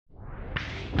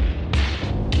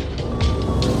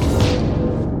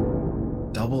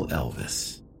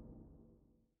Elvis.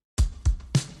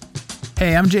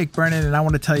 Hey, I'm Jake Brennan, and I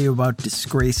want to tell you about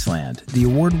Disgraceland, the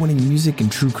award-winning music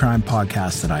and true crime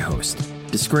podcast that I host.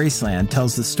 Disgraceland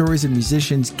tells the stories of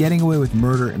musicians getting away with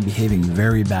murder and behaving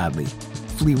very badly.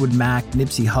 Fleetwood Mac,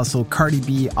 Nipsey Hussle, Cardi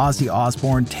B, Ozzy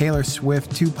Osbourne, Taylor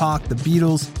Swift, Tupac, The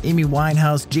Beatles, Amy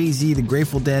Winehouse, Jay-Z, The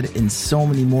Grateful Dead, and so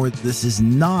many more. This is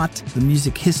not the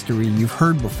music history you've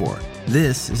heard before.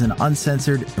 This is an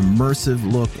uncensored, immersive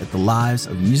look at the lives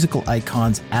of musical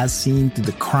icons as seen through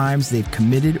the crimes they've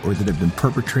committed or that have been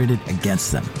perpetrated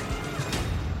against them.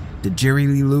 Did Jerry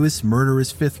Lee Lewis murder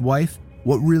his fifth wife?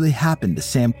 What really happened to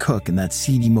Sam Cooke in that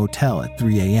seedy motel at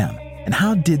 3 a.m.? And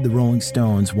how did the Rolling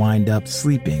Stones wind up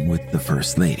sleeping with the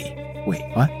First Lady? Wait,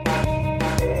 what?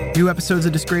 New episodes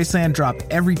of Disgraceland drop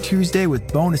every Tuesday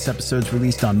with bonus episodes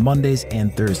released on Mondays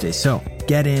and Thursdays. So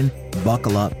get in,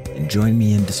 buckle up, and join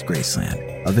me in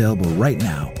Disgraceland. Available right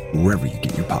now, wherever you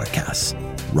get your podcasts.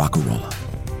 Rock-a-rolla.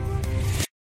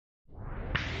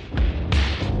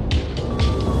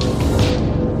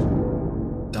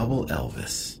 Double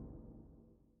Elvis.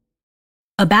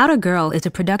 About a Girl is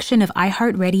a production of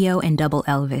iHeartRadio and Double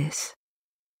Elvis.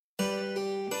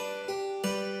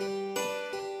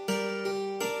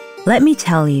 Let me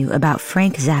tell you about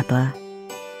Frank Zappa,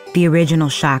 the original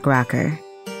shock rocker,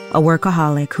 a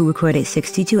workaholic who recorded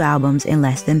 62 albums in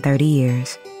less than 30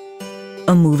 years.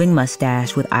 A moving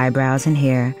mustache with eyebrows and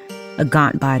hair, a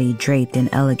gaunt body draped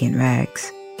in elegant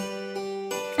rags.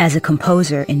 As a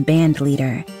composer and band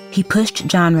leader, he pushed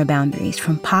genre boundaries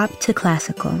from pop to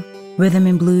classical, rhythm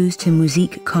and blues to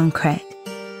musique concrète.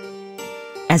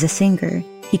 As a singer,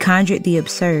 he conjured the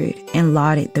absurd and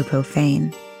lauded the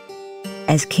profane.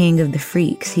 As king of the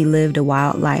freaks, he lived a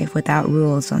wild life without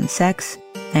rules on sex,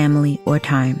 family, or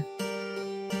time.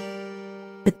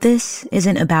 But this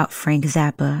isn't about Frank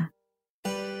Zappa.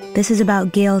 This is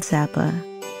about Gail Zappa,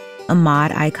 a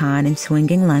mod icon in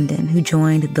swinging London who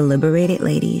joined the liberated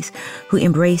ladies who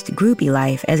embraced groupie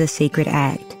life as a sacred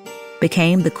act,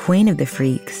 became the queen of the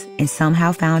freaks, and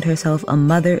somehow found herself a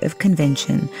mother of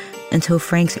convention until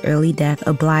Frank's early death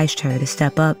obliged her to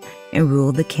step up and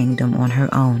rule the kingdom on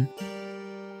her own.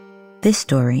 This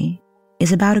story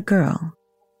is about a girl.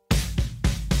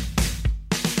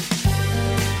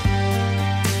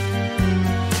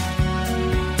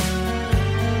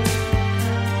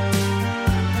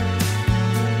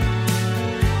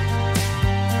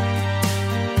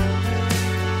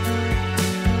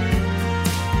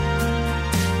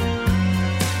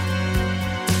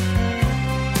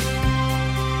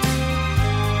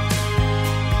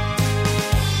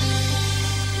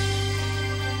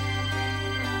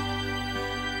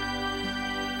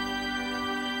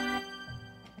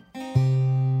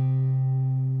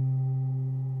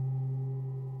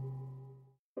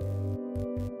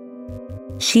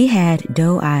 She had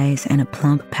doe eyes and a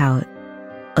plump pout,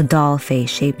 a doll face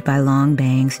shaped by long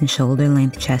bangs and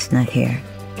shoulder-length chestnut hair.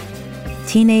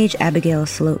 Teenage Abigail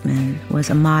Sloatman was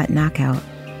a mod knockout,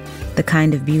 the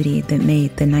kind of beauty that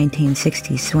made the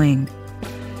 1960s swing.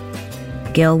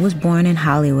 Gail was born in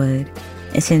Hollywood,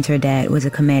 and since her dad was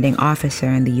a commanding officer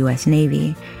in the U.S.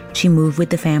 Navy, she moved with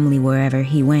the family wherever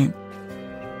he went,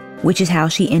 which is how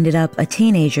she ended up a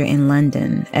teenager in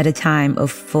London at a time of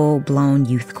full-blown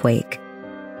youthquake.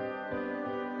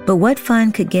 But what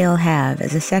fun could Gail have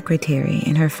as a secretary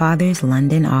in her father's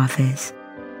London office?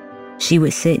 She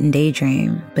would sit and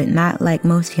daydream, but not like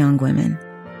most young women.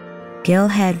 Gail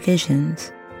had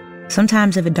visions,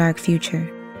 sometimes of a dark future.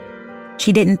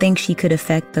 She didn't think she could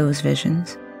affect those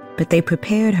visions, but they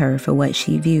prepared her for what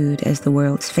she viewed as the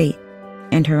world's fate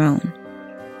and her own.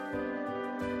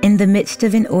 In the midst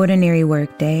of an ordinary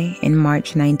workday in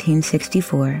March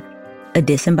 1964, a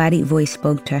disembodied voice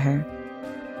spoke to her.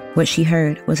 What she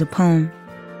heard was a poem.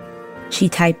 She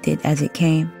typed it as it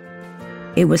came.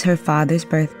 It was her father's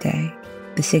birthday,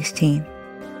 the 16th.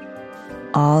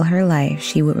 All her life,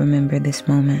 she would remember this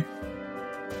moment.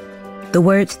 The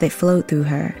words that flowed through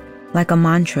her, like a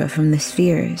mantra from the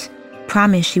spheres,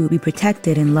 promised she would be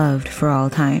protected and loved for all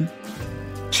time.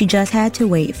 She just had to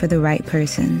wait for the right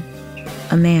person,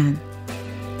 a man,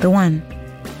 the one.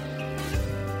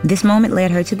 This moment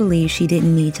led her to believe she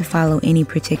didn't need to follow any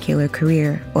particular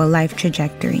career or life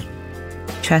trajectory.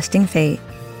 Trusting fate,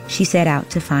 she set out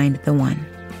to find the one.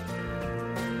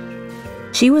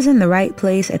 She was in the right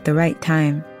place at the right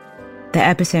time, the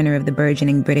epicenter of the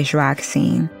burgeoning British rock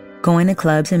scene, going to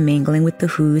clubs and mingling with the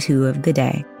who's who of the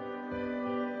day.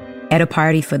 At a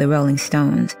party for the Rolling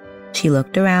Stones, she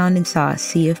looked around and saw a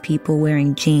sea of people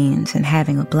wearing jeans and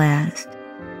having a blast.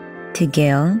 To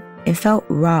Gail, it felt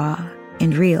raw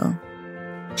and real.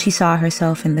 She saw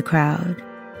herself in the crowd.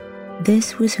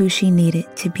 This was who she needed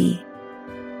to be.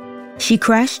 She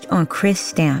crushed on Chris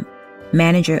Stamp,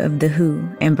 manager of The Who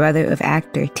and brother of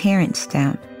actor Terrence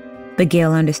Stamp, but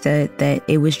Gail understood that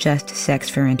it was just sex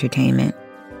for entertainment.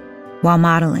 While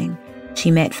modeling, she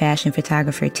met fashion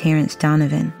photographer Terrence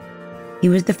Donovan. He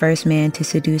was the first man to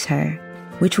seduce her,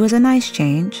 which was a nice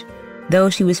change,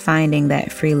 though she was finding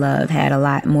that free love had a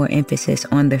lot more emphasis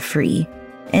on the free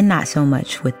and not so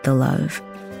much with the love.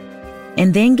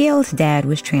 And then Gail's dad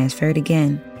was transferred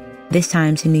again, this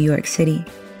time to New York City.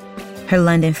 Her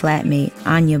London flatmate,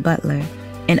 Anya Butler,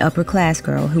 an upper-class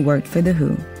girl who worked for The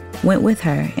Who, went with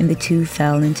her, and the two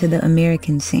fell into the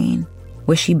American scene,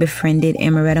 where she befriended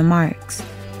Amaretta Marks,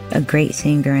 a great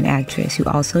singer and actress who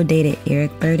also dated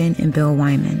Eric Burdon and Bill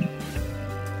Wyman.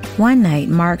 One night,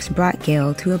 Marks brought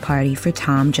Gail to a party for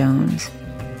Tom Jones.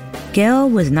 Gail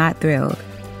was not thrilled.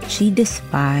 She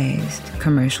despised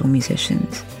commercial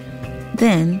musicians.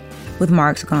 Then, with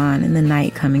Marks gone and the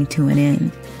night coming to an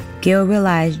end, Gail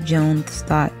realized Jones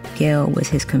thought Gail was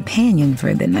his companion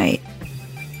for the night.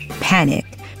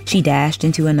 Panicked, she dashed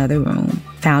into another room,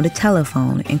 found a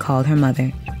telephone, and called her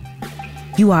mother.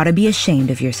 "You ought to be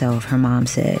ashamed of yourself," her mom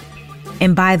said.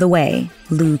 "And by the way,"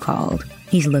 Lou called,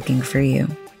 "he's looking for you."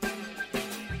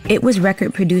 It was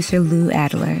record producer Lou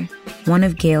Adler, one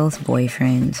of Gail's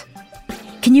boyfriends.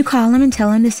 "Can you call him and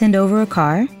tell him to send over a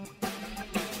car?"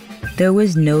 There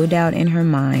was no doubt in her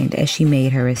mind as she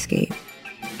made her escape.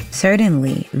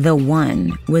 Certainly, the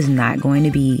one was not going to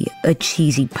be a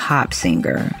cheesy pop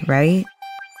singer, right?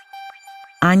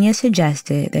 Anya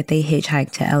suggested that they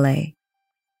hitchhike to LA.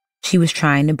 She was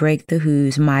trying to break The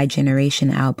Who's My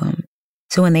Generation album,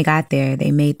 so when they got there, they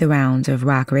made the rounds of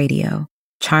rock radio,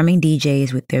 charming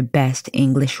DJs with their best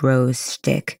English rose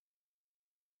shtick.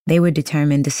 They were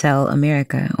determined to sell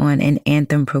America on an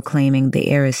anthem proclaiming the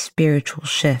era's spiritual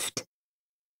shift.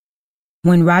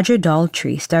 When Roger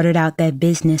Daltrey started out that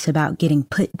business about getting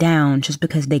put down just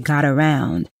because they got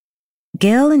around,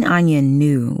 Gail and Anya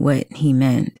knew what he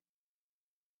meant.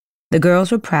 The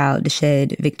girls were proud to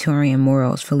shed Victorian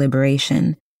morals for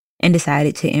liberation and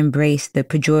decided to embrace the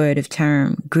pejorative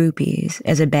term groupies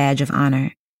as a badge of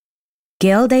honor.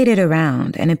 Gail dated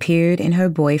around and appeared in her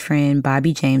boyfriend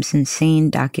Bobby Jameson's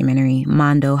scene documentary,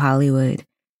 Mondo Hollywood.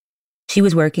 She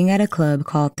was working at a club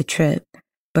called The Trip,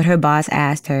 but her boss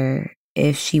asked her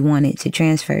if she wanted to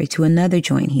transfer to another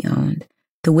joint he owned,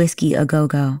 the Whiskey A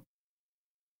Go-Go.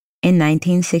 In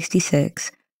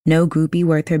 1966, no groupie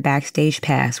worth her backstage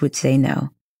pass would say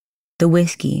no. The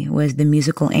Whiskey was the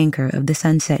musical anchor of the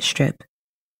Sunset Strip.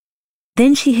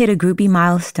 Then she hit a groupie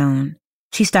milestone.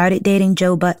 She started dating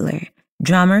Joe Butler,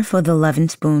 drummer for the Lovin'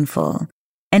 Spoonful,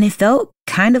 and it felt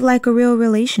kind of like a real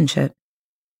relationship.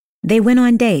 They went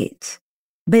on dates,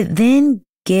 but then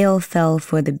Gail fell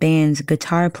for the band's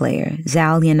guitar player,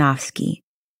 Zal Yanofsky.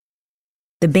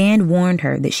 The band warned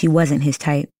her that she wasn't his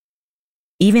type.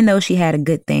 Even though she had a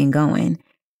good thing going,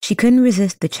 she couldn't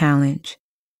resist the challenge.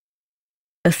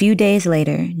 A few days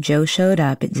later, Joe showed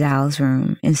up at Zal's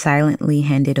room and silently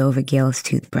handed over Gail's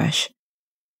toothbrush.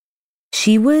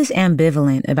 She was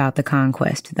ambivalent about the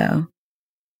conquest, though.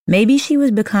 Maybe she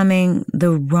was becoming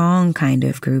the wrong kind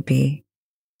of groupie.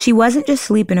 She wasn't just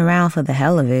sleeping around for the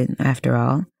hell of it, after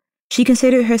all. She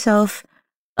considered herself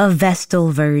a Vestal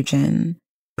virgin,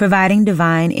 providing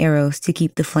divine arrows to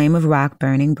keep the flame of rock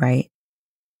burning bright.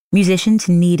 Musicians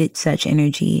needed such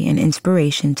energy and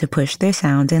inspiration to push their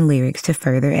sounds and lyrics to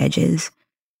further edges.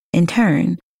 In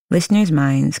turn, listeners'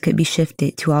 minds could be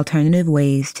shifted to alternative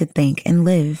ways to think and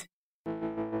live.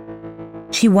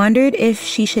 She wondered if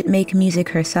she should make music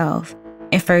herself,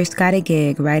 and first got a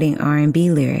gig writing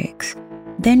R&B lyrics,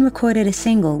 then recorded a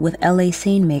single with LA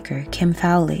scene maker Kim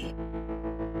Fowley.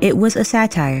 It was a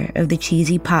satire of the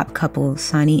cheesy pop couple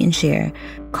Sonny and Cher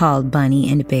called Bunny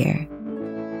and Bear.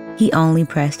 He only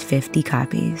pressed 50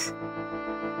 copies.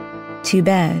 Too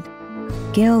bad.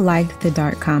 Gail liked the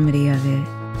dark comedy of it.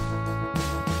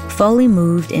 Foley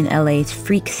moved in LA's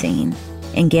freak scene,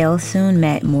 and Gail soon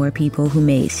met more people who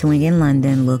made swing in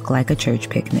London look like a church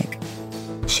picnic.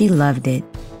 She loved it.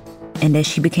 And as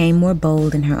she became more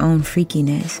bold in her own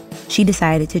freakiness, she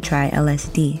decided to try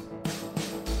LSD.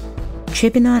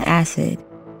 Tripping on acid,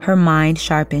 her mind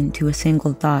sharpened to a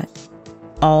single thought.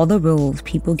 All the rules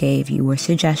people gave you were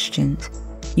suggestions.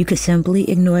 You could simply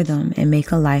ignore them and make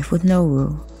a life with no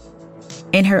rule.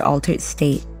 In her altered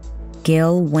state,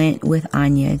 Gail went with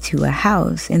Anya to a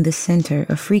house in the center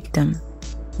of freakdom,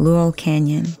 Laurel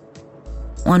Canyon.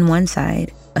 On one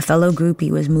side, a fellow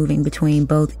groupie was moving between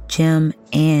both Jim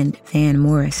and Van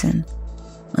Morrison.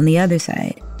 On the other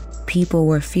side, people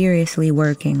were furiously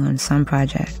working on some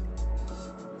project.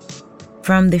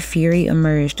 From the fury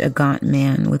emerged a gaunt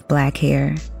man with black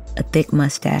hair, a thick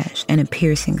mustache, and a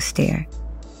piercing stare.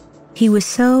 He was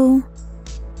so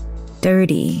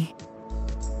dirty,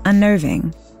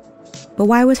 unnerving. But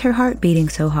why was her heart beating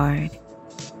so hard?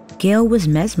 Gail was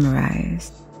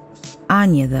mesmerized.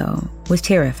 Anya, though, was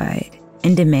terrified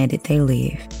and demanded they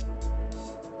leave.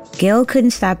 Gail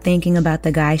couldn't stop thinking about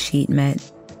the guy she'd met.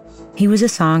 He was a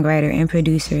songwriter and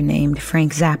producer named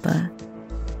Frank Zappa.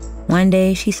 One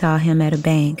day she saw him at a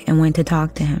bank and went to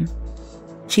talk to him.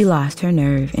 She lost her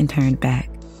nerve and turned back.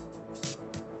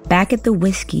 Back at the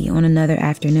whiskey on another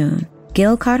afternoon,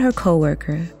 Gail caught her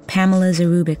coworker, Pamela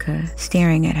Zarubica,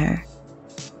 staring at her.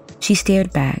 She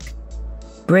stared back.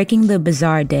 Breaking the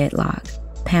bizarre deadlock,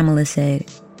 Pamela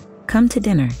said, "Come to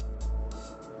dinner."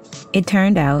 It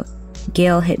turned out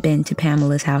Gail had been to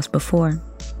Pamela's house before.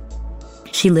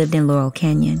 She lived in Laurel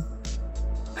Canyon.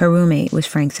 Her roommate was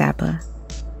Frank Zappa.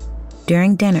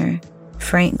 During dinner,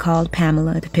 Frank called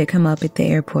Pamela to pick him up at the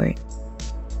airport.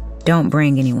 "Don't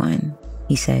bring anyone,"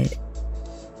 he said.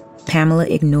 Pamela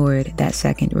ignored that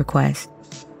second request.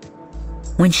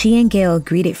 When she and Gail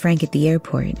greeted Frank at the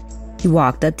airport, he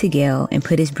walked up to Gail and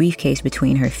put his briefcase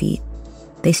between her feet.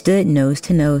 They stood nose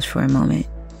to nose for a moment.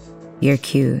 "You're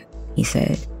cute," he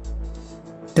said.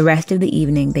 The rest of the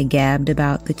evening, they gabbed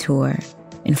about the tour,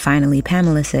 and finally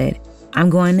Pamela said, "I'm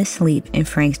going to sleep in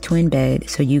Frank's twin bed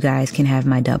so you guys can have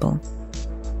my double."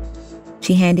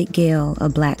 She handed Gail a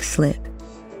black slip.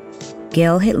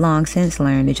 Gail had long since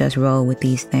learned to just roll with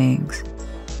these things.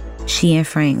 She and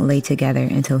Frank lay together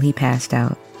until he passed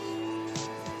out.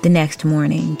 The next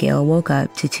morning, Gail woke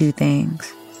up to two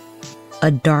things: a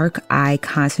dark eye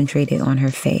concentrated on her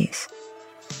face,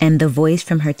 and the voice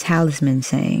from her talisman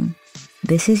saying,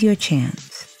 "This is your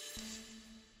chance."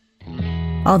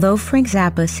 Although Frank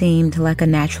Zappa seemed like a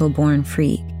natural-born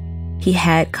freak, he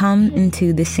had come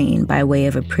into the scene by way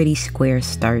of a pretty square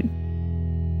start.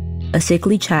 A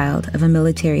sickly child of a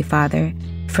military father,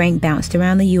 Frank bounced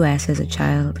around the U.S. as a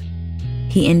child.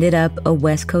 He ended up a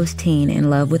West Coast teen in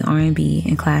love with R&B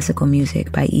and classical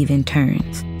music by even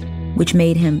turns, which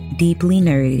made him deeply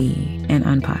nerdy and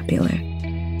unpopular.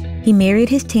 He married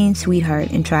his teen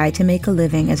sweetheart and tried to make a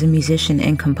living as a musician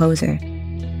and composer.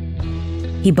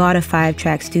 He bought a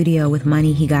 5-track studio with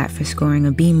money he got for scoring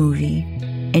a B-movie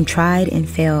and tried and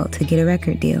failed to get a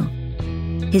record deal.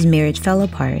 His marriage fell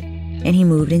apart, and he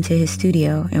moved into his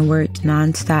studio and worked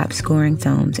nonstop scoring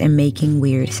films and making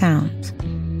weird sounds.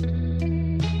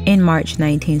 In March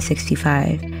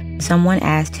 1965, someone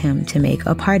asked him to make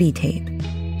a party tape.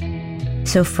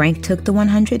 So Frank took the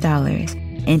 $100,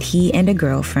 and he and a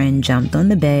girlfriend jumped on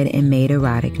the bed and made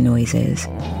erotic noises.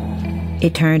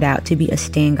 It turned out to be a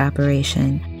sting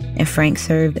operation, and Frank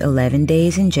served 11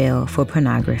 days in jail for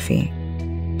pornography.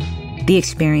 The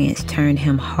experience turned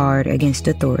him hard against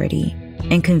authority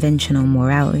and conventional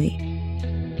morality.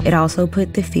 It also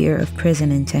put the fear of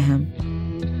prison into him.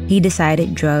 He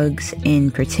decided drugs,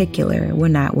 in particular, were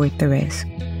not worth the risk.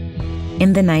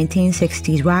 In the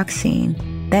 1960s rock scene,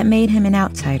 that made him an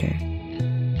outsider.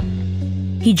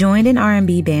 He joined an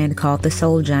R&B band called the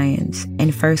Soul Giants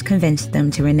and first convinced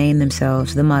them to rename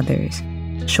themselves the Mothers,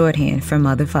 shorthand for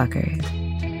motherfuckers,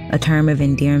 a term of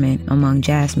endearment among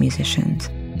jazz musicians,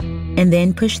 and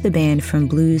then pushed the band from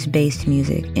blues-based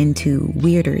music into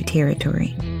weirder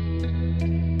territory.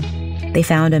 They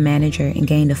found a manager and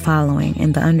gained a following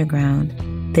in the underground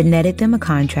that netted them a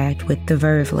contract with the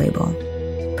Verve label,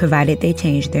 provided they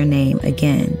changed their name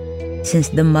again, since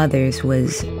the Mothers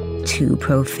was too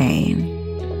profane.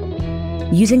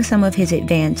 Using some of his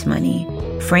advance money,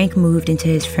 Frank moved into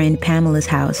his friend Pamela's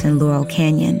house in Laurel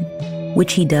Canyon,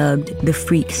 which he dubbed the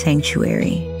Freak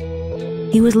Sanctuary.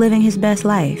 He was living his best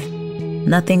life.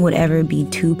 Nothing would ever be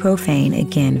too profane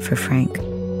again for Frank.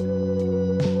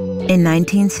 In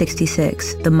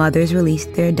 1966, the Mothers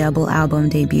released their double album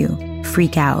debut,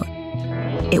 Freak Out.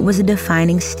 It was a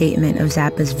defining statement of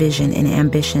Zappa's vision and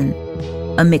ambition,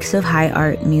 a mix of high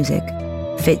art music,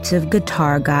 fits of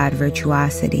guitar god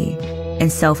virtuosity,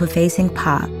 and self-effacing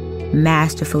pop,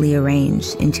 masterfully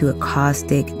arranged into a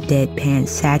caustic, deadpan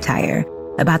satire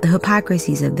about the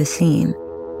hypocrisies of the scene,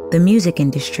 the music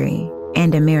industry,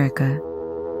 and America.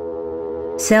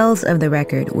 Sales of the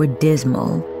record were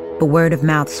dismal, but word of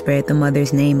mouth spread the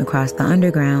Mothers' name across the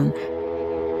underground,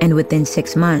 and within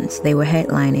 6 months, they were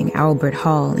headlining Albert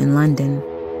Hall in London.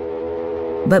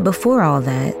 But before all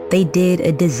that, they did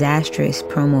a disastrous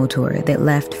promo tour that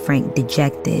left Frank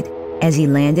dejected as he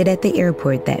landed at the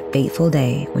airport that fateful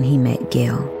day when he met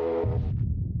Gail.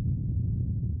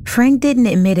 Frank didn't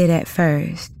admit it at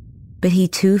first, but he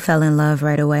too fell in love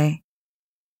right away.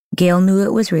 Gail knew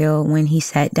it was real when he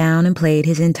sat down and played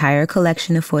his entire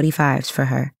collection of 45s for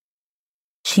her.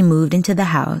 She moved into the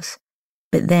house,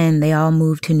 but then they all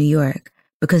moved to New York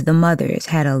because the mothers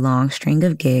had a long string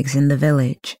of gigs in the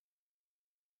village.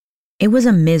 It was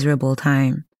a miserable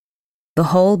time. The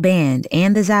whole band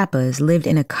and the Zappas lived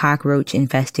in a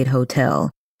cockroach-infested hotel,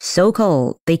 so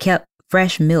cold they kept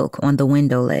fresh milk on the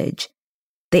window ledge.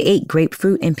 They ate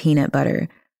grapefruit and peanut butter,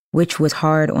 which was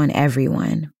hard on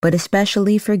everyone, but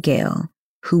especially for Gail,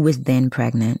 who was then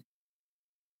pregnant.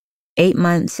 8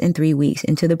 months and 3 weeks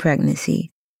into the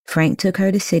pregnancy, Frank took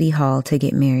her to City Hall to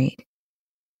get married.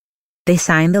 They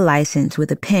signed the license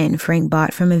with a pen Frank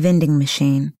bought from a vending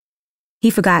machine. He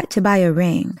forgot to buy a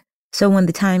ring, so when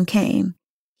the time came,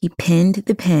 he pinned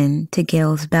the pin to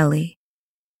Gail's belly.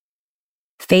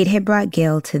 Fate had brought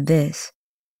Gail to this,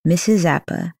 Mrs.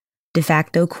 Zappa, de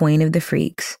facto queen of the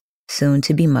freaks, soon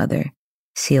to be mother,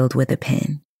 sealed with a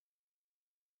pin.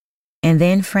 And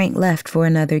then Frank left for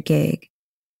another gig.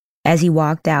 As he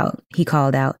walked out, he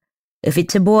called out, "If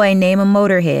it's a boy, name a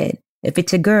Motorhead. If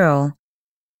it's a girl."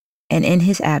 And in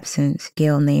his absence,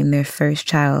 Gail named their first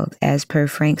child, as per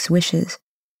Frank's wishes,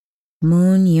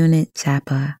 Moon Unit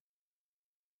Zappa.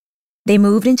 They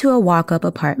moved into a walk-up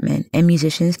apartment, and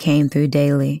musicians came through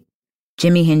daily.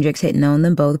 Jimi Hendrix had known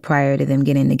them both prior to them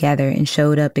getting together and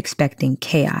showed up expecting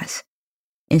chaos.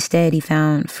 Instead, he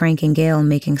found Frank and Gail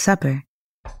making supper.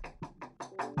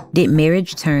 Did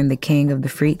marriage turn the king of the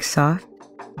freaks soft?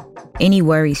 Any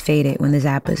worries faded when the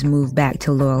Zappas moved back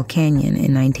to Laurel Canyon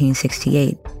in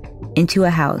 1968, into a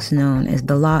house known as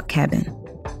the Log Cabin.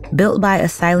 Built by a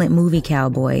silent movie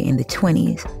cowboy in the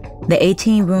 20s, the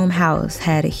 18-room house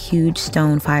had a huge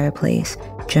stone fireplace,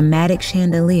 dramatic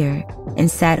chandelier, and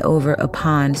sat over a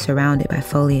pond surrounded by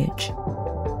foliage.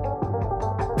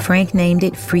 Frank named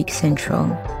it Freak Central,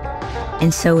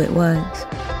 and so it was.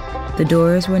 The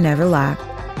doors were never locked,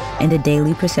 and a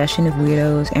daily procession of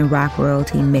weirdos and rock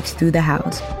royalty mixed through the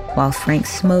house while Frank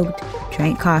smoked,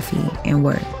 drank coffee, and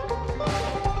worked.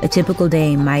 A typical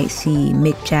day might see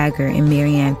Mick Jagger and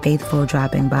Marianne Faithfull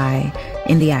dropping by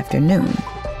in the afternoon,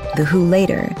 The Who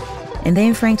later, and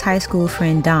then Frank's high school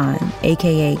friend Don,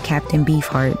 aka Captain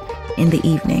Beefheart, in the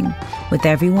evening, with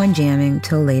everyone jamming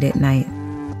till late at night.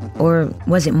 Or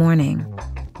was it morning?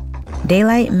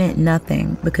 Daylight meant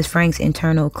nothing because Frank's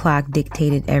internal clock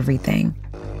dictated everything.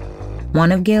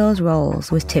 One of Gail's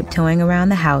roles was tiptoeing around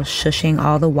the house shushing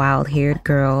all the wild-haired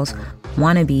girls,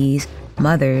 wannabes,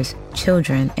 mothers,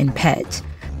 children, and pets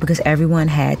because everyone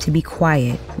had to be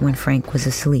quiet when Frank was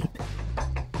asleep.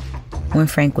 When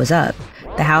Frank was up,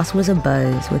 the house was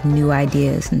abuzz with new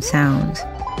ideas and sounds.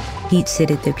 He'd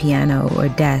sit at the piano or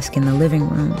desk in the living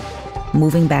room,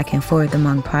 moving back and forth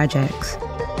among projects.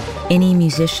 Any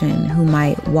musician who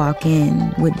might walk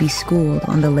in would be schooled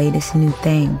on the latest new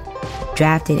thing,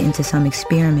 drafted into some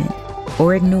experiment,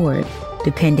 or ignored,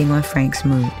 depending on Frank's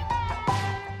mood.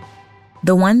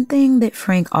 The one thing that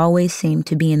Frank always seemed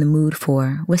to be in the mood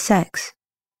for was sex.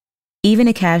 Even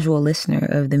a casual listener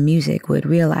of the music would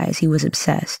realize he was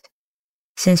obsessed.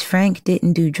 Since Frank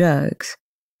didn't do drugs,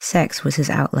 sex was his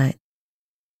outlet.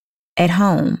 At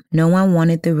home, no one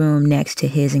wanted the room next to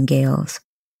his and Gail's.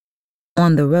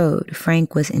 On the road,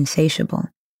 Frank was insatiable.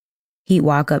 He'd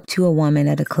walk up to a woman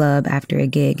at a club after a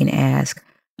gig and ask,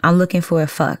 "I'm looking for a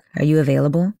fuck, are you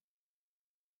available?"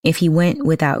 If he went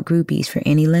without groupies for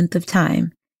any length of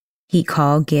time, he'd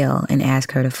call Gail and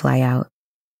ask her to fly out.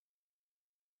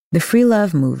 The free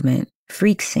love movement,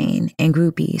 freak scene, and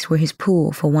groupies were his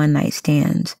pool for one-night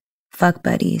stands, fuck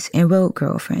buddies, and road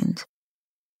girlfriends.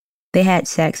 They had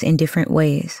sex in different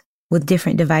ways, with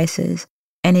different devices,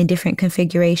 and in different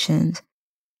configurations,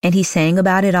 and he sang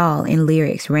about it all in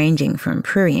lyrics ranging from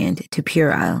prurient to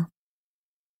puerile.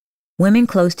 Women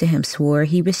close to him swore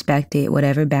he respected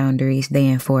whatever boundaries they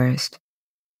enforced.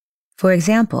 For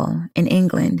example, in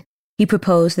England, he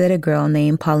proposed that a girl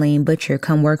named Pauline Butcher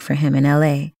come work for him in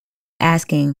LA,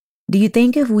 asking, "Do you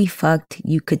think if we fucked,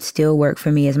 you could still work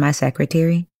for me as my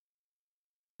secretary?"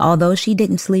 Although she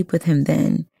didn't sleep with him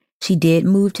then, she did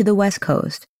move to the West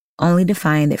Coast, only to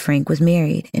find that Frank was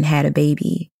married and had a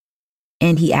baby,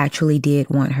 and he actually did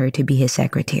want her to be his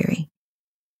secretary.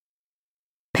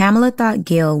 Pamela thought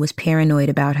Gail was paranoid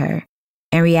about her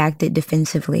and reacted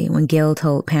defensively when Gail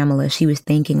told Pamela she was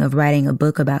thinking of writing a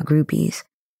book about groupies.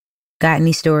 Got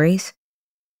any stories?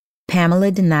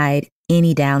 Pamela denied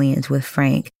any dalliance with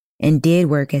Frank and did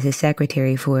work as his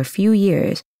secretary for a few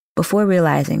years before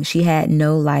realizing she had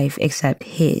no life except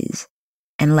his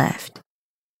and left.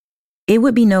 It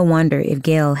would be no wonder if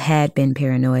Gail had been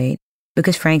paranoid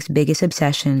because Frank's biggest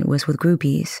obsession was with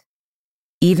groupies.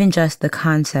 Even just the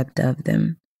concept of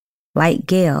them. Like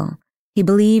Gail, he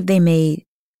believed they made,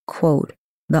 quote,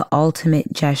 the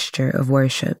ultimate gesture of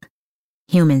worship.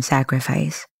 human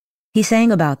sacrifice. He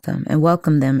sang about them and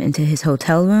welcomed them into his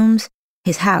hotel rooms,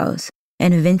 his house,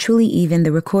 and eventually even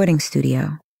the recording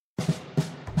studio.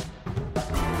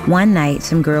 One night,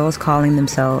 some girls calling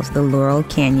themselves the Laurel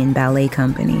Canyon Ballet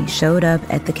Company showed up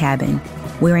at the cabin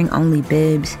wearing only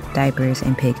bibs, diapers,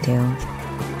 and pigtails.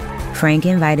 Frank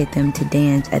invited them to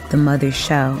dance at the Mother's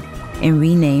Show and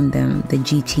renamed them the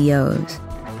GTOs,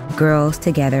 Girls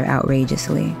Together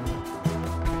Outrageously.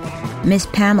 Miss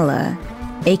Pamela,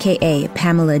 aka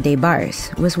Pamela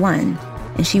DeBarce, was one,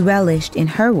 and she relished, in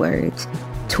her words,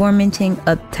 tormenting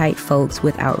uptight folks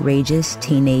with outrageous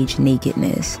teenage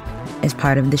nakedness as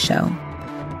part of the show.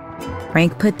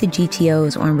 Frank put the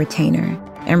GTOs on retainer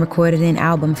and recorded an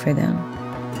album for them.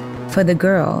 For the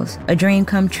girls, a dream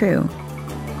come true.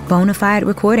 Bona fide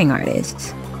recording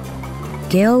artists.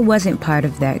 Gail wasn't part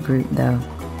of that group, though.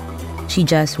 She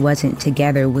just wasn't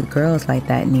together with girls like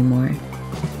that anymore.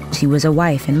 She was a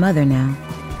wife and mother now.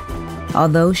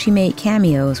 Although she made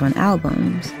cameos on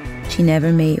albums, she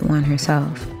never made one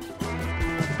herself.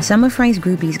 Some of Frank's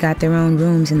groupies got their own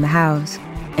rooms in the house,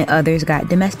 and others got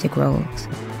domestic roles.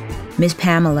 Miss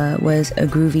Pamela was a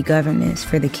groovy governess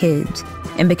for the kids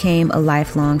and became a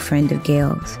lifelong friend of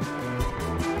Gail's.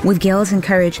 With Gail's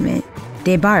encouragement,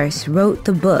 DeBarce wrote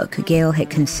the book Gail had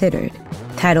considered,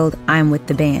 titled I'm With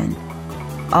the Band.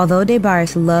 Although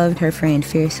DeBarce loved her friend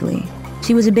fiercely,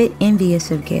 she was a bit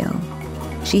envious of Gail.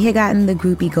 She had gotten the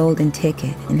groupie golden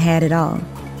ticket and had it all.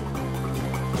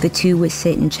 The two would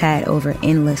sit and chat over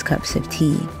endless cups of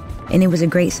tea, and it was a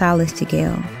great solace to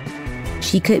Gail.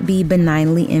 She could be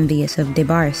benignly envious of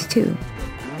DeBarce, too.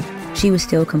 She was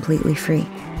still completely free.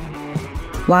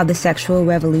 While the sexual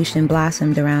revolution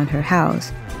blossomed around her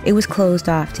house, it was closed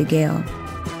off to Gail.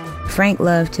 Frank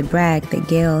loved to brag that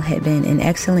Gail had been an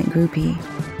excellent groupie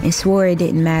and swore it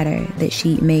didn't matter that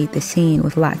she made the scene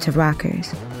with lots of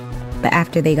rockers. But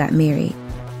after they got married,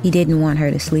 he didn't want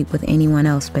her to sleep with anyone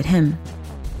else but him.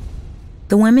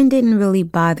 The women didn't really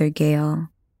bother Gail.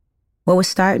 What was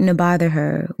starting to bother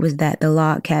her was that the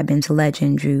log cabin's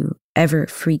legend drew ever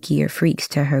freakier freaks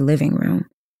to her living room.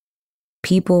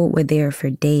 People were there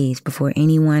for days before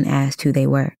anyone asked who they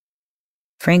were.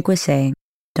 Frank would say,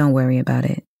 "Don't worry about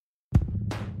it."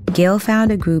 Gail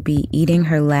found a groupie eating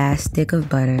her last stick of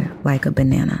butter like a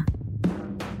banana.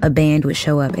 A band would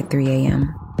show up at 3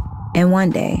 a.m. And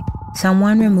one day,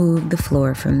 someone removed the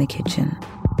floor from the kitchen.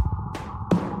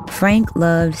 Frank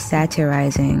loved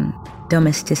satirizing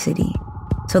domesticity,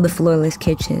 so the floorless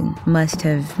kitchen must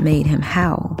have made him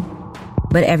howl.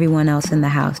 But everyone else in the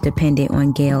house depended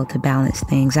on Gail to balance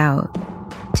things out,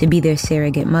 to be their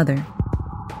surrogate mother.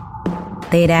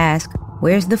 They'd ask,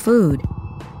 "Where's the food?"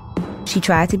 She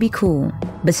tried to be cool,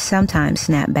 but sometimes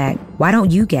snapped back, "Why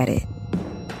don't you get it?"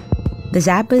 The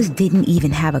Zappas didn't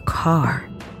even have a car,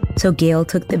 so Gail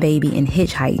took the baby and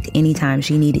hitchhiked anytime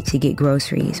she needed to get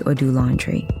groceries or do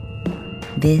laundry.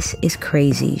 This is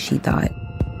crazy, she thought,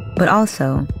 but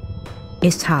also,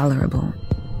 it's tolerable.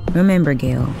 Remember,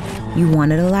 Gail, you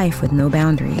wanted a life with no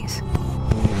boundaries.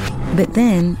 But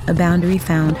then a boundary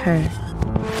found her.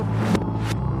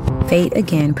 Fate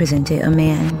again presented a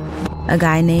man, a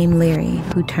guy named Larry,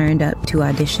 who turned up to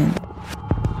audition.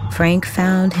 Frank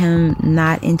found him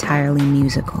not entirely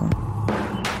musical.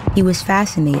 He was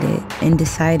fascinated and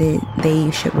decided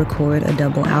they should record a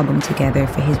double album together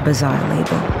for his Bizarre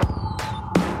label.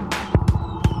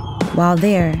 While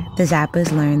there, the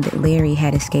Zappas learned that Larry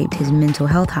had escaped his mental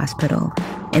health hospital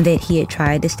and that he had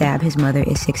tried to stab his mother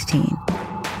at 16.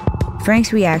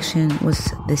 Frank's reaction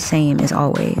was the same as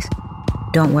always.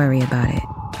 Don't worry about it.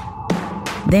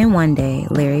 Then one day,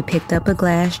 Larry picked up a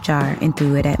glass jar and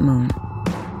threw it at Moon.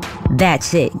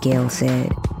 That's it, Gail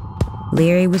said.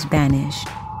 Larry was banished,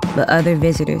 but other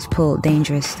visitors pulled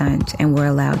dangerous stunts and were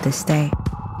allowed to stay.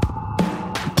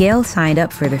 Gail signed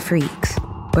up for the freaks,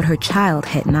 but her child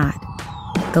had not.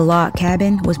 The log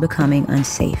cabin was becoming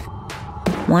unsafe.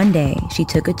 One day, she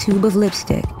took a tube of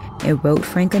lipstick and wrote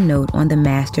Frank a note on the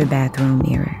master bathroom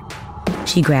mirror.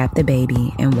 She grabbed the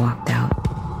baby and walked out.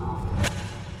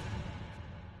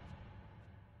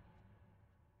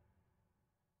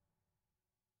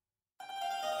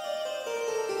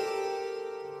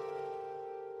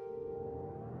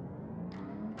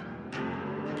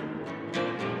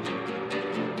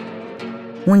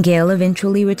 When Gail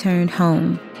eventually returned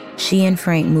home, she and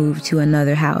Frank moved to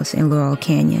another house in Laurel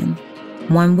Canyon,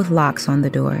 one with locks on the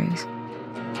doors.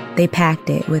 They packed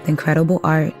it with incredible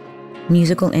art,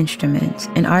 musical instruments,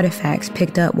 and artifacts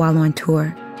picked up while on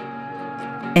tour,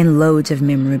 and loads of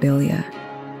memorabilia.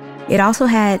 It also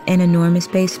had an enormous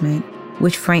basement,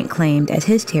 which Frank claimed as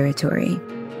his territory,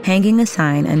 hanging a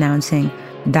sign announcing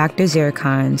Dr.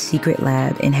 Zircon's secret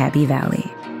lab in Happy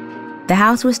Valley. The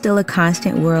house was still a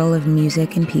constant whirl of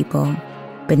music and people,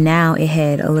 but now it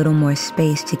had a little more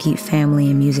space to keep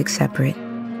family and music separate.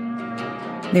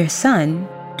 Their son,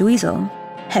 Dweezil,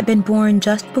 had been born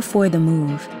just before the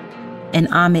move, and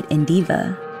Amit and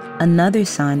Diva, another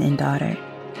son and daughter,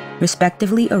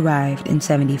 respectively arrived in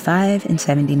 75 and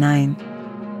 79.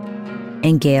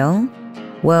 And Gail,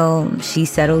 well, she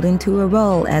settled into a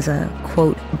role as a,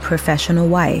 quote, professional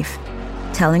wife,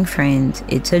 telling friends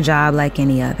it's a job like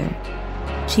any other.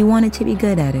 She wanted to be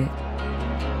good at it.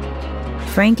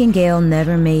 Frank and Gail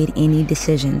never made any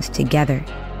decisions together.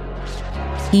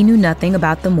 He knew nothing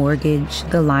about the mortgage,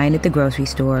 the line at the grocery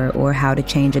store, or how to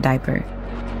change a diaper.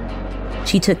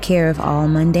 She took care of all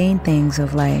mundane things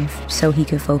of life so he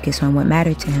could focus on what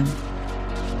mattered to him.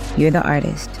 "You're the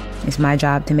artist. It's my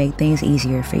job to make things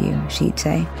easier for you," she'd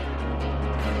say.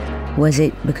 Was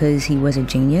it because he was a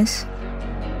genius?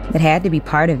 That had to be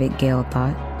part of it, Gail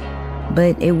thought.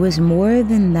 But it was more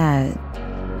than that.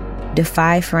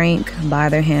 Defy Frank,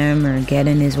 bother him, or get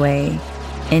in his way,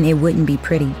 and it wouldn't be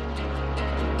pretty.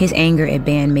 His anger at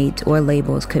bandmates or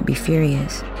labels could be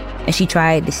furious, and she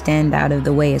tried to stand out of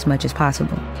the way as much as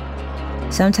possible.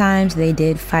 Sometimes they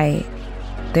did fight,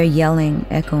 their yelling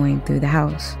echoing through the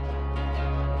house.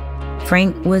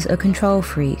 Frank was a control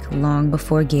freak long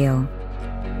before Gail.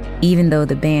 Even though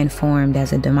the band formed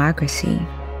as a democracy,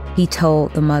 he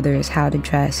told the mothers how to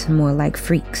dress more like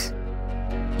freaks.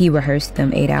 He rehearsed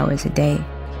them 8 hours a day,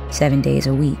 7 days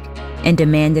a week, and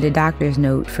demanded a doctor's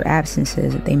note for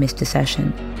absences if they missed a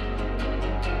session.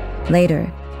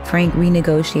 Later, Frank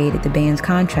renegotiated the band's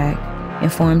contract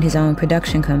and formed his own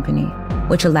production company,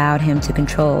 which allowed him to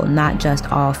control not just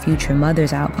all future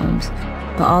Mothers albums,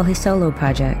 but all his solo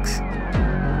projects.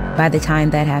 By the time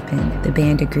that happened, the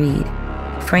band agreed.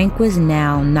 Frank was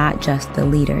now not just the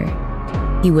leader,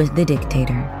 he was the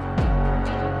dictator.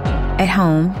 At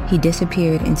home, he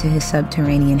disappeared into his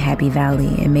subterranean Happy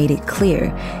Valley and made it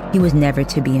clear he was never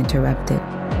to be interrupted.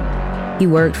 He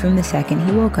worked from the second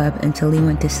he woke up until he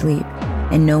went to sleep,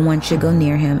 and no one should go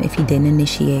near him if he didn't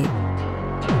initiate.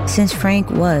 Since Frank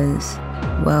was,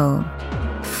 well,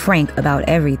 frank about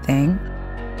everything,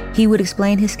 he would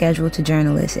explain his schedule to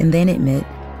journalists and then admit,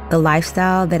 "The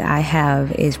lifestyle that I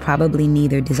have is probably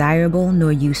neither desirable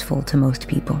nor useful to most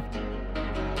people."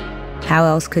 How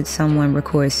else could someone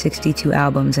record 62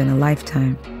 albums in a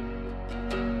lifetime?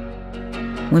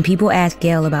 When people asked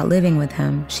Gail about living with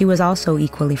him, she was also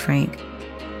equally frank.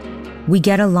 "We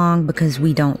get along because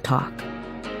we don't talk."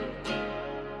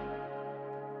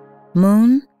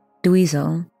 Moon,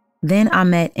 Dweezil, then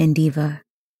Amit and Diva.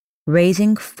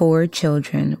 Raising 4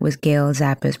 children was Gail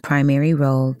Zappa's primary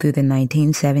role through the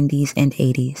 1970s and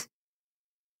 80s.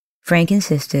 Frank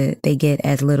insisted they get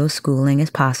as little schooling as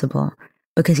possible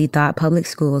because he thought public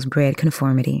schools bred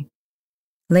conformity.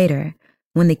 Later,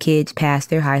 when the kids passed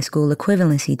their high school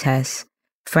equivalency tests,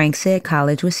 Frank said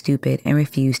college was stupid and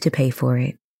refused to pay for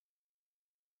it.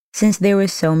 Since there were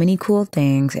so many cool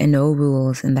things and no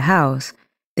rules in the house,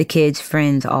 the kids'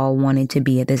 friends all wanted to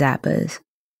be at the Zappas.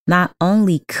 Not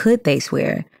only could they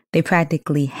swear, they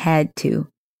practically had to.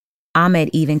 Ahmed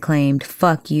even claimed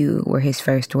 "fuck you" were his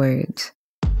first words.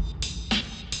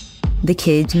 The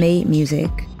kids made music,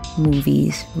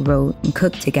 movies, wrote, and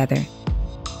cooked together.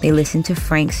 They listened to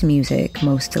Frank's music,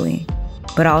 mostly,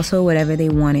 but also whatever they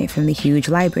wanted from the huge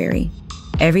library,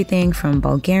 everything from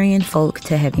Bulgarian folk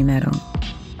to heavy metal.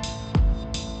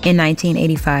 In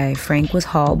 1985, Frank was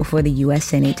hauled before the U.S.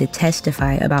 Senate to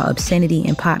testify about obscenity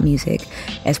in pop music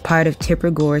as part of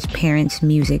Tipper Gore's Parents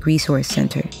Music Resource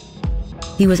Center.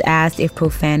 He was asked if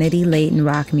profanity-laden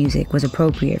rock music was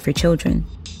appropriate for children.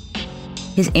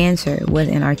 His answer was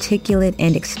an articulate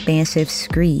and expansive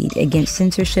screed against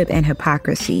censorship and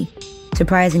hypocrisy,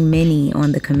 surprising many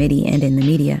on the committee and in the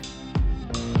media.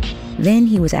 Then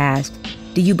he was asked,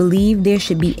 "Do you believe there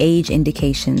should be age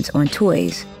indications on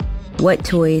toys? What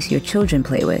toys your children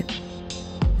play with?"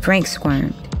 Frank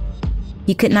squirmed.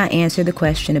 He could not answer the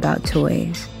question about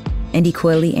toys, and he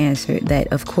coyly answered that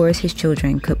of course his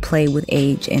children could play with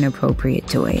age-inappropriate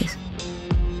toys.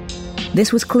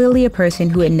 This was clearly a person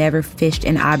who had never fished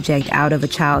an object out of a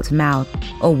child's mouth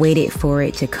or waited for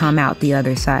it to come out the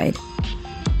other side.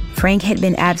 Frank had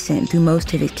been absent through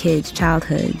most of his kids'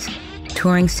 childhoods,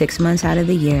 touring 6 months out of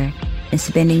the year and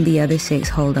spending the other 6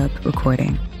 holed up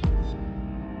recording.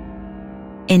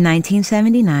 In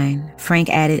 1979, Frank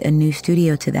added a new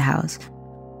studio to the house,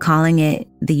 calling it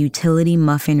the Utility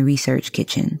Muffin Research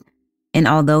Kitchen. And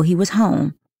although he was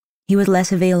home, he was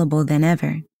less available than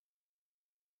ever.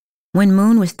 When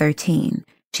Moon was 13,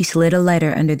 she slid a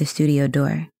letter under the studio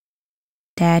door.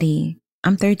 "Daddy,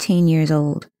 I'm 13 years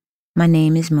old. My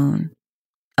name is Moon.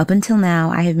 Up until now,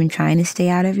 I have been trying to stay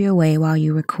out of your way while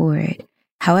you record.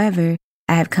 However,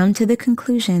 I have come to the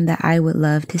conclusion that I would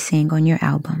love to sing on your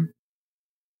album."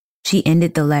 She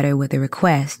ended the letter with a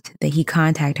request that he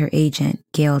contact her agent,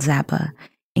 Gail Zappa,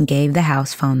 and gave the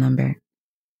house phone number.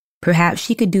 Perhaps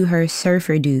she could do her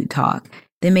surfer dude talk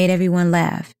that made everyone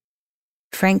laugh.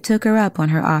 Frank took her up on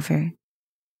her offer.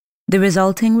 The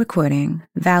resulting recording,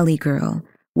 Valley Girl,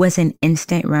 was an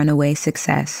instant runaway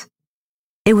success.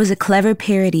 It was a clever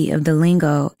parody of the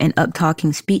lingo and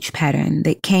uptalking speech pattern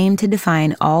that came to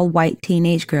define all white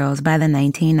teenage girls by the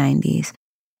 1990s.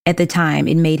 At the time,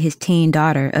 it made his teen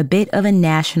daughter a bit of a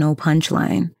national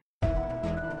punchline.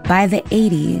 By the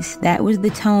 80s, that was the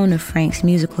tone of Frank's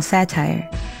musical satire,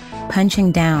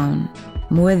 punching down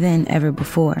more than ever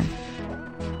before,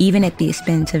 even at the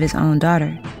expense of his own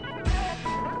daughter.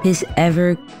 His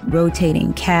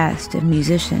ever-rotating cast of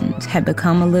musicians had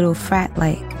become a little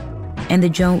frat-like, and the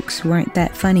jokes weren't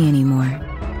that funny anymore.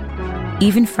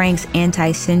 Even Frank's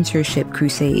anti-censorship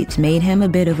crusades made him a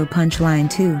bit of a punchline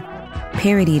too,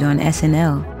 parodied on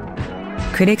SNL.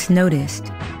 Critics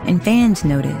noticed, and fans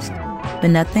noticed,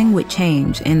 but nothing would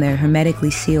change in the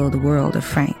hermetically sealed world of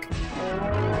Frank.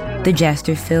 The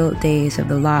jester-filled days of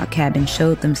the log cabin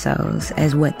showed themselves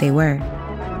as what they were,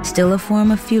 still a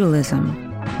form of feudalism,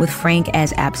 with Frank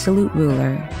as absolute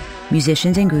ruler,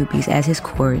 musicians and groupies as his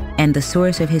court and the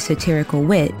source of his satirical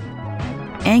wit,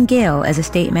 and Gail as a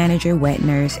state manager, wet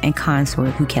nurse, and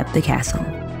consort who kept the castle.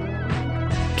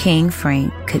 King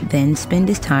Frank could then spend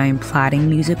his time plotting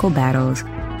musical battles,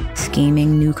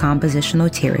 scheming new compositional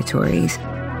territories,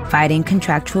 fighting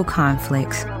contractual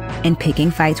conflicts, and picking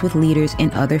fights with leaders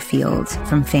in other fields,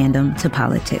 from fandom to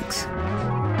politics.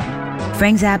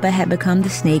 Frank Zappa had become the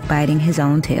snake biting his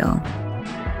own tail.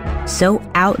 So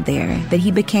out there that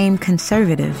he became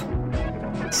conservative,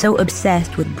 so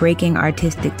obsessed with breaking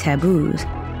artistic taboos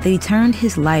that he turned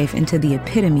his life into the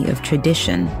epitome of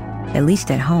tradition, at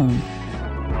least at home.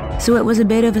 So it was a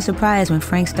bit of a surprise when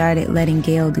Frank started letting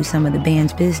Gail do some of the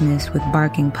band's business with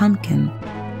Barking Pumpkin,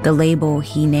 the label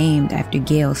he named after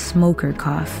Gail's smoker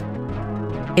cough.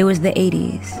 It was the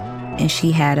 80s, and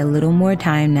she had a little more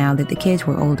time now that the kids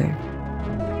were older.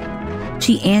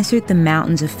 She answered the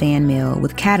mountains of fan mail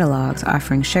with catalogs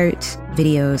offering shirts,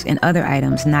 videos, and other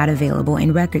items not available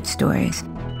in record stores,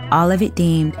 all of it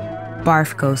deemed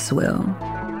Barf Go Swill.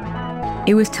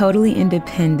 It was totally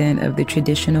independent of the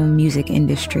traditional music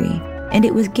industry, and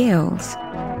it was Gail's.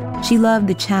 She loved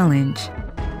the challenge.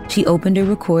 She opened a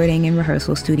recording and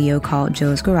rehearsal studio called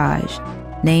Joe's Garage,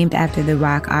 named after the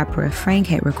rock opera Frank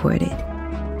had recorded.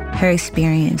 Her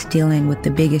experience dealing with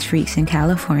the biggest freaks in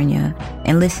California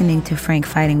and listening to Frank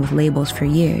fighting with labels for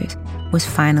years was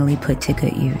finally put to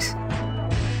good use.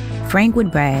 Frank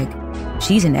would brag,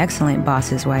 "She's an excellent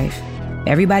boss's wife.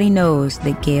 Everybody knows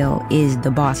that Gail is the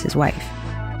boss's wife.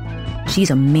 She's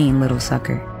a mean little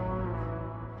sucker."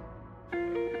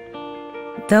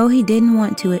 Though he didn't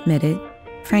want to admit it,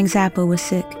 Frank Zappa was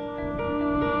sick.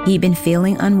 He'd been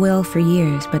feeling unwell for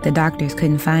years, but the doctors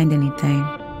couldn't find anything.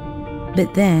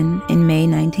 But then, in May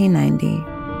 1990,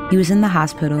 he was in the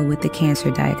hospital with the cancer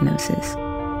diagnosis.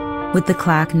 With the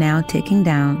clock now ticking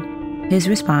down, his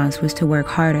response was to work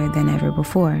harder than ever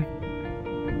before.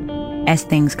 As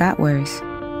things got worse,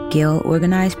 Gail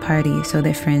organized parties so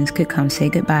that friends could come say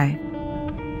goodbye.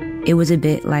 It was a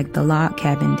bit like the log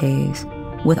cabin days,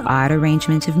 with odd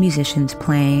arrangements of musicians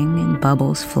playing and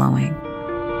bubbles flowing.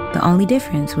 The only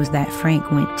difference was that Frank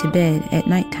went to bed at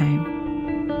nighttime.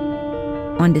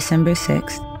 On December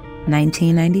 6,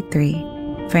 1993,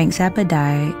 Frank Zappa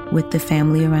died with the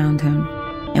family around him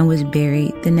and was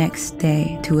buried the next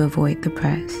day to avoid the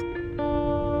press.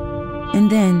 And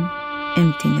then,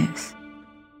 emptiness.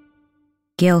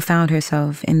 Gail found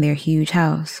herself in their huge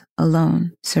house,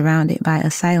 alone, surrounded by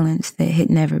a silence that had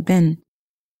never been.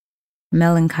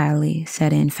 Melancholy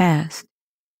set in fast.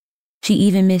 She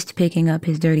even missed picking up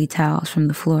his dirty towels from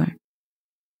the floor.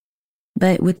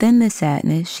 But within the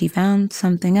sadness, she found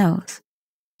something else,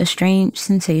 a strange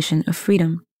sensation of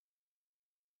freedom.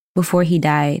 Before he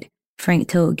died, Frank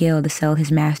told Gail to sell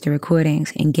his master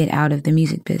recordings and get out of the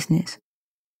music business.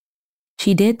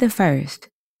 She did the first,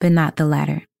 but not the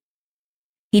latter.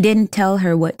 He didn't tell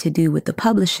her what to do with the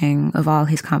publishing of all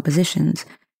his compositions,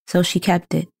 so she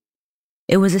kept it.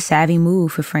 It was a savvy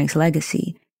move for Frank's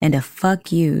legacy, and a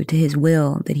fuck you to his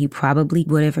will that he probably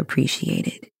would have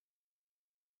appreciated.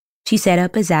 She set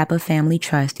up a Zappa family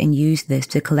trust and used this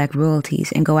to collect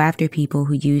royalties and go after people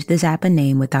who used the Zappa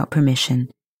name without permission.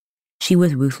 She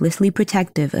was ruthlessly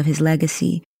protective of his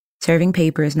legacy, serving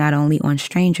papers not only on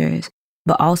strangers,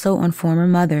 but also on former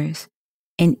mothers,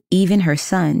 and even her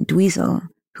son, Dweezil,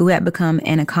 who had become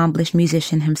an accomplished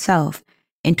musician himself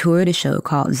and toured a show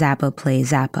called Zappa Play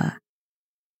Zappa.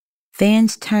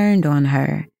 Fans turned on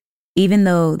her, even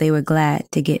though they were glad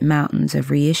to get mountains of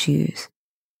reissues.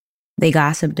 They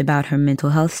gossiped about her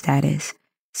mental health status,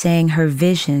 saying her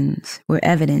visions were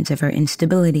evidence of her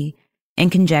instability,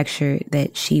 and conjectured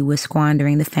that she was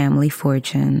squandering the family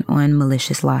fortune on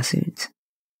malicious lawsuits.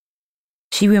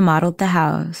 She remodeled the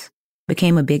house,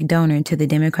 became a big donor to the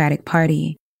Democratic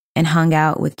Party, and hung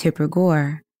out with Tipper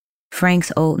Gore,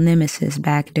 Frank's old nemesis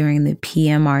back during the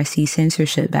PMRC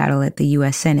censorship battle at the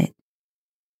U.S. Senate.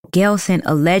 Gail sent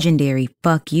a legendary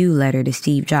fuck you letter to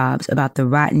Steve Jobs about the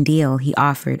rotten deal he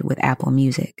offered with Apple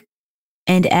Music.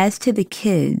 And as to the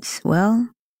kids, well,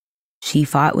 she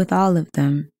fought with all of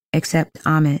them, except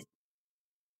Amit.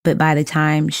 But by the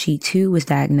time she too was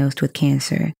diagnosed with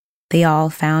cancer, they all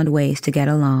found ways to get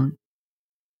along.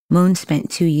 Moon spent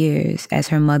 2 years as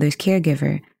her mother's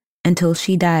caregiver until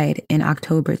she died in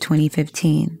October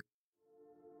 2015.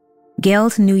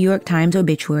 Gail's New York Times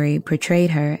obituary portrayed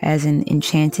her as an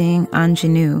enchanting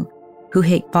ingenue who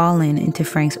had fallen into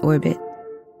Frank's orbit.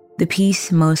 The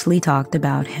piece mostly talked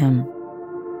about him.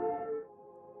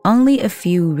 Only a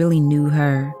few really knew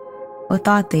her, or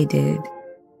thought they did.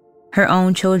 Her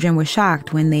own children were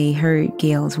shocked when they heard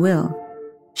Gail's will.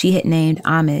 She had named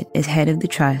Amit as head of the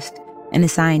trust and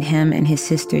assigned him and his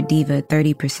sister Diva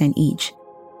 30% each,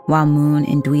 while Moon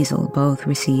and Dweezil both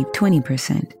received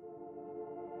 20%.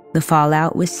 The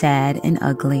fallout was sad and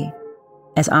ugly,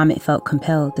 as Amit felt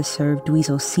compelled to serve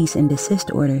Dweezil's cease and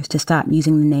desist orders to stop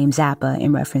using the name Zappa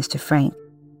in reference to Frank,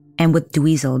 and with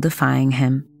Dweezil defying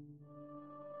him.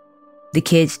 The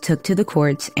kids took to the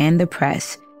courts and the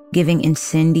press, giving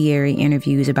incendiary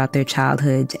interviews about their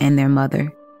childhoods and their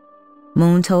mother.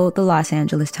 Moon told the Los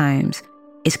Angeles Times,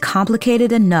 "It's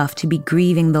complicated enough to be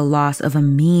grieving the loss of a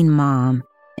mean mom,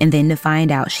 and then to find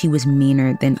out she was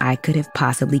meaner than I could have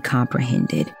possibly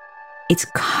comprehended. It's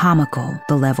comical,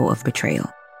 the level of betrayal."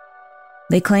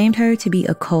 They claimed her to be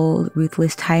a cold,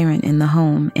 ruthless tyrant in the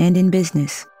home and in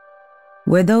business.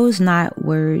 Were those not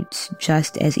words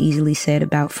just as easily said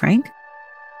about Frank?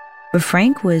 But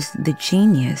Frank was the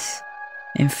genius,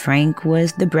 and Frank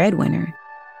was the breadwinner,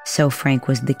 so Frank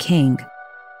was the king.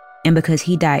 And because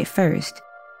he died first,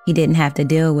 he didn't have to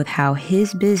deal with how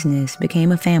his business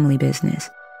became a family business.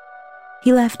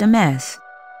 He left a mess,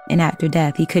 and after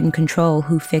death, he couldn't control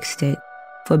who fixed it,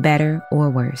 for better or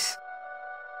worse.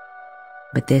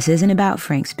 But this isn't about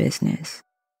Frank's business,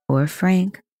 or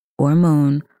Frank, or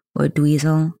Moon, or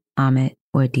Dweezil, Amit,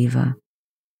 or Diva.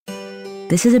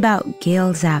 This is about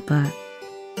Gail Zappa,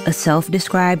 a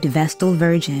self-described Vestal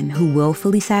virgin who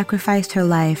willfully sacrificed her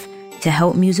life to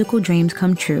help musical dreams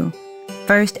come true,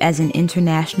 first as an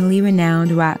internationally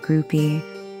renowned rock groupie,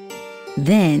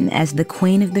 then as the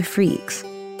Queen of the Freaks,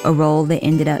 a role that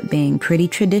ended up being pretty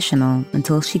traditional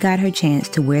until she got her chance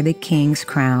to wear the king's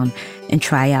crown and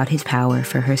try out his power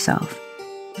for herself.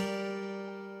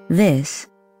 This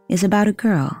is about a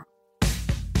girl.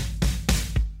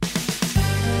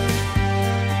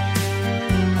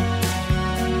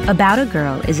 About a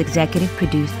Girl is executive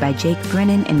produced by Jake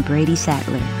Brennan and Brady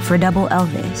Sattler for Double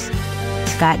Elvis.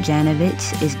 Scott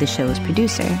Janovitz is the show's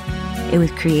producer. It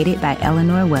was created by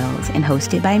Eleanor Wells and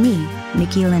hosted by me,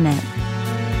 Nikki Lynette.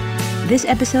 This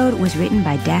episode was written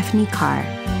by Daphne Carr.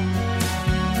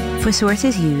 For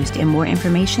sources used and more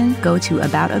information, go to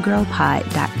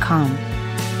aboutagirlpod.com.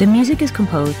 The music is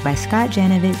composed by Scott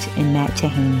Janovitz and Matt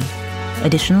Tahaney.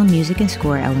 Additional music and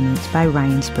score elements by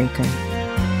Ryan Spraker.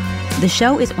 The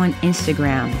show is on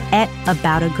Instagram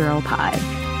 @aboutagirlpod,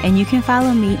 and you can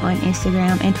follow me on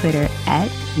Instagram and Twitter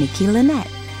 @Nikki Lynette.